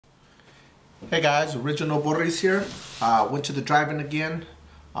Hey guys, Original Boris here. Went to the drive-in again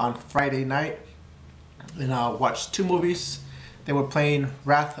on Friday night and watched two movies. They were playing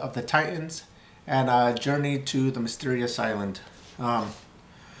Wrath of the Titans and Journey to the Mysterious Island.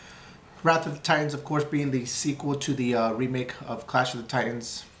 Wrath of the Titans, of course, being the sequel to the remake of Clash of the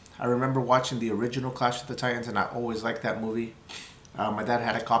Titans. I remember watching the original Clash of the Titans and I always liked that movie. My dad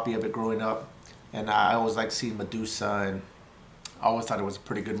had a copy of it growing up and I always liked seeing Medusa and I always thought it was a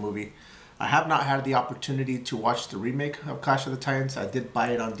pretty good movie. I have not had the opportunity to watch the remake of Clash of the Titans. I did buy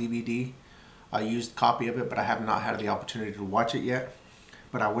it on DVD, a used copy of it, but I have not had the opportunity to watch it yet.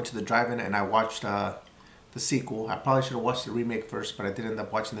 But I went to the drive-in and I watched the sequel. I probably should have watched the remake first, but I did end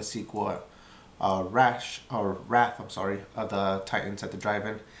up watching the sequel, Wrath of the Titans at the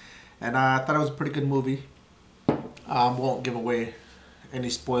drive-in. And I thought it was a pretty good movie. Won't give away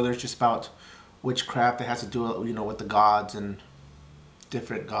any spoilers, just about witchcraft. It has to do, you know, with the gods and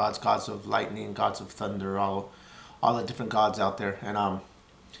different gods, gods of lightning, gods of thunder, all the different gods out there. And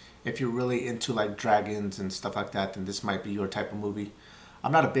if you're really into like dragons and stuff like that, then this might be your type of movie.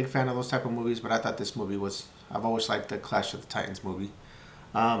 I'm not a big fan of those type of movies, but I thought this movie was, I've always liked the Clash of the Titans movie.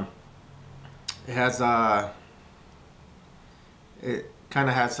 It has it kind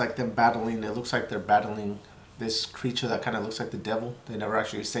of has like them battling. It looks like they're battling this creature that kind of looks like the devil. They never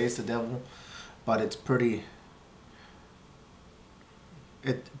actually say it's the devil, but it's pretty.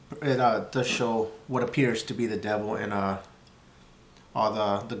 It does show what appears to be the devil and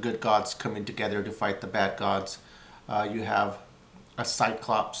all the good gods coming together to fight the bad gods. You have a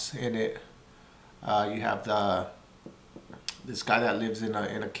Cyclops in it. You have this guy that lives in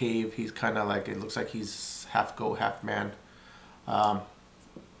a cave. He's kind of like, it looks like he's half goat, half man.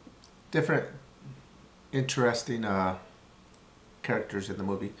 Different interesting characters in the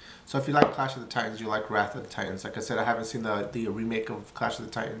movie. So if you like Clash of the Titans, you like Wrath of the Titans. Like I said, I haven't seen the remake of Clash of the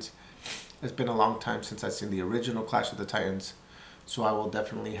Titans. It's been a long time since I've seen the original Clash of the Titans, so I will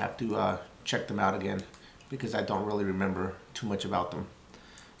definitely have to check them out again because I don't really remember too much about them.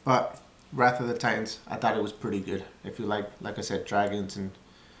 But Wrath of the Titans, I thought it was pretty good. If you like I said, dragons and,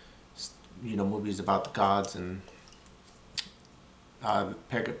 you know, movies about the gods and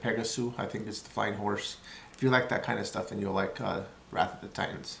Pegasus, I think is the flying horse. If you like that kind of stuff, then you'll like Wrath of the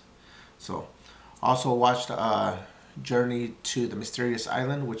Titans. So, also watched Journey to the Mysterious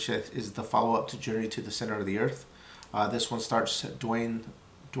Island, which is the follow-up to Journey to the Center of the Earth. This one starts Dwayne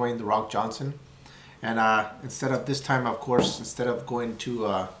The Rock Johnson. And instead of this time, of course, instead of going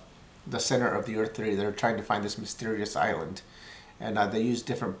to the center of the Earth, they're trying to find this mysterious island. And they use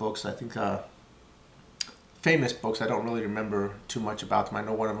different books. I think famous books. I don't really remember too much about them. I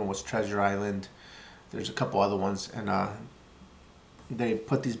know one of them was Treasure Island. There's a couple other ones, and they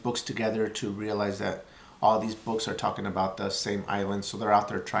put these books together to realize that all these books are talking about the same island. So they're out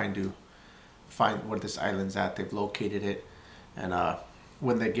there trying to find where this island's at. They've located it, and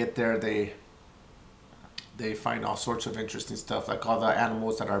when they get there, they find all sorts of interesting stuff. Like all the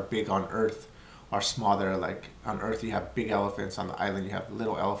animals that are big on Earth are small there. Like on Earth, you have big elephants. On the island, you have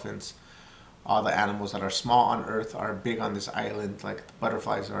little elephants. All the animals that are small on Earth are big on this island. Like the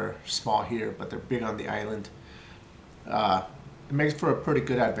butterflies are small here, but they're big on the island. It makes for a pretty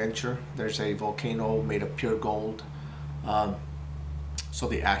good adventure. There's a volcano made of pure gold. So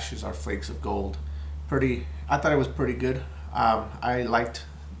the ashes are flakes of gold. I thought it was pretty good. I liked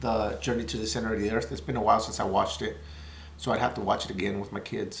the Journey to the Center of the Earth. It's been a while since I watched it, so I'd have to watch it again with my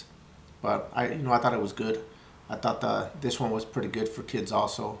kids. But I thought it was good. I thought this one was pretty good for kids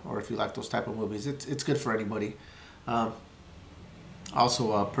also, or if you like those type of movies, it's good for anybody.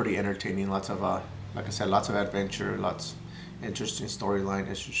 Also pretty entertaining. Lots of like I said, lots of adventure, lots interesting storyline,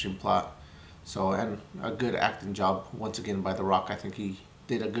 interesting plot. So, and a good acting job once again by The Rock. I think he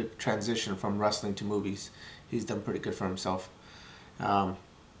did a good transition from wrestling to movies. He's done pretty good for himself.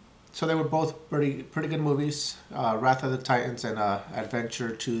 So they were both pretty good movies. Wrath of the Titans and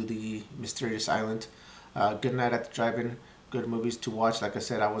Adventure to the Mysterious Island. Good night at the drive-in. Good movies to watch. Like I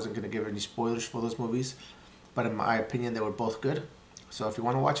said, I wasn't going to give any spoilers for those movies, but in my opinion, they were both good. So if you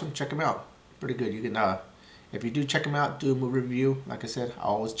want to watch them, check them out. Pretty good. You can, if you do check them out, do a movie review. Like I said, I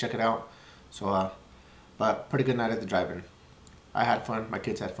always check it out. So, but pretty good night at the drive-in. I had fun. My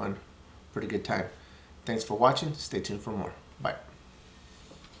kids had fun. Pretty good time. Thanks for watching. Stay tuned for more. Bye.